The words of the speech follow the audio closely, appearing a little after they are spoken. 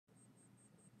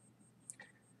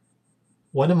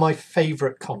One of my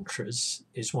favourite Contras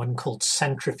is one called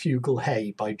Centrifugel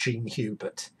Hey by Gene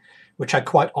Hubert, which I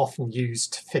quite often use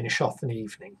to finish off an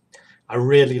evening. I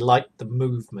really like the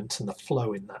movement and the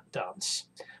flow in that dance,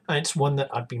 and it's one that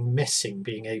I've been missing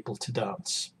being able to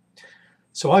dance.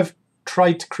 So I've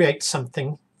tried to create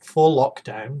something for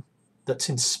lockdown that's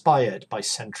inspired by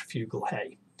Centrifugal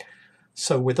Hey.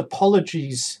 So with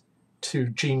apologies to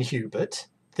Gene Hubert,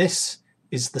 this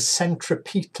is the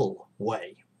Centripetal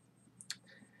Way.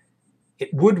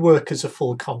 It would work as a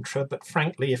full contra, but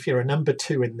frankly, if you're a number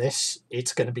two in this,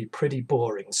 it's going to be pretty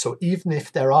boring. So even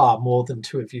if there are more than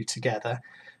two of you together,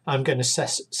 I'm going to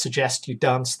suggest you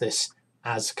dance this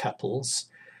as couples,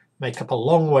 make up a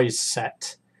long ways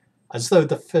set, as though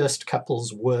the first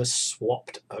couples were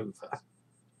swapped over.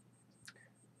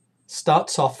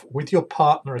 Starts off with your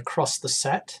partner across the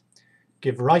set,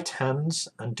 give right hands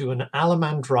and do an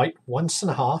allemande right once and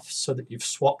a half so that you've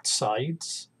swapped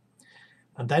sides.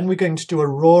 And then we're going to do a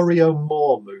Rhodri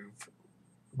move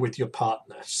with your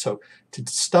partner. So to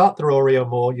start the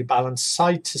Rhodri, you balance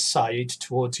side to side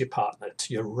towards your partner,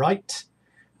 to your right,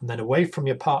 and then away from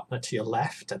your partner to your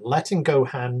left. And letting go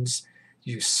hands,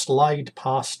 you slide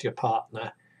past your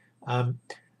partner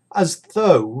as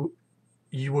though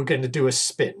you were going to do a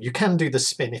spin. You can do the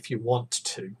spin if you want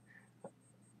to,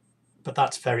 but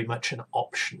that's very much an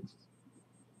option.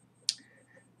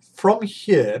 From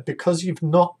here, because you've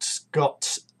not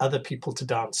got other people to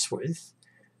dance with,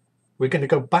 we're going to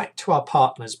go back to our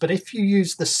partners. But if you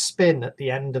use the spin at the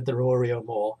end of the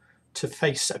Rhodri to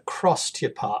face across to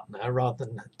your partner rather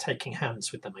than taking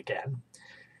hands with them again,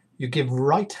 you give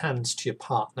right hands to your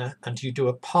partner and you do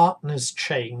a partner's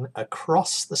chain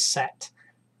across the set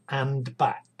and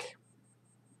back.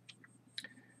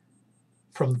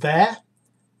 From there,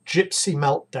 gypsy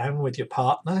meltdown with your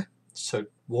partner. So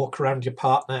walk around your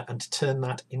partner and turn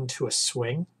that into a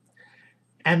swing.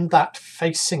 End that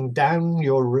facing down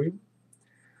your room.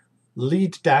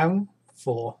 Lead down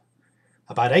for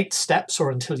about 8 steps or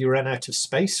until you run out of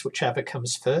space, whichever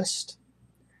comes first.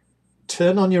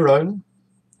 Turn on your own.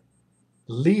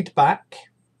 Lead back.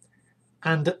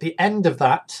 And at the end of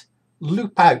that,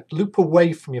 loop out, loop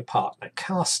away from your partner,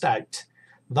 cast out.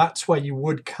 That's where you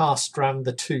would cast round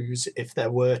the twos if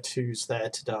there were twos there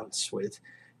to dance with.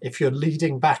 If you're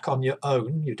leading back on your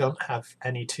own, you don't have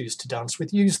any twos to dance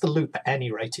with, use the loop at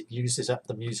any rate, it uses up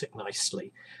the music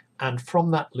nicely. And from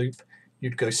that loop,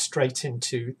 you'd go straight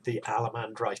into the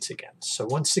allemande right again. So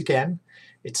once again,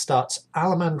 it starts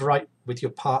allemande right with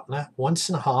your partner, once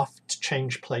and a half to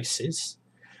change places,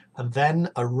 and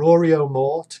then a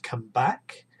Rhodri to come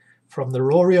back. From the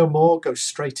Rhodri go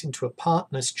straight into a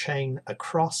partner's chain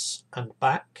across and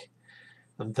back,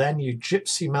 and then you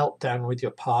gypsy meltdown with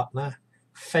your partner,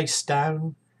 face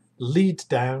down, lead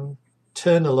down,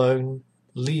 turn alone,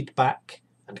 lead back,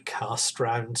 and cast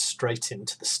round straight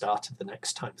into the start of the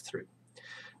next time through.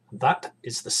 And that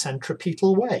is the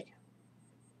Centripetal Way.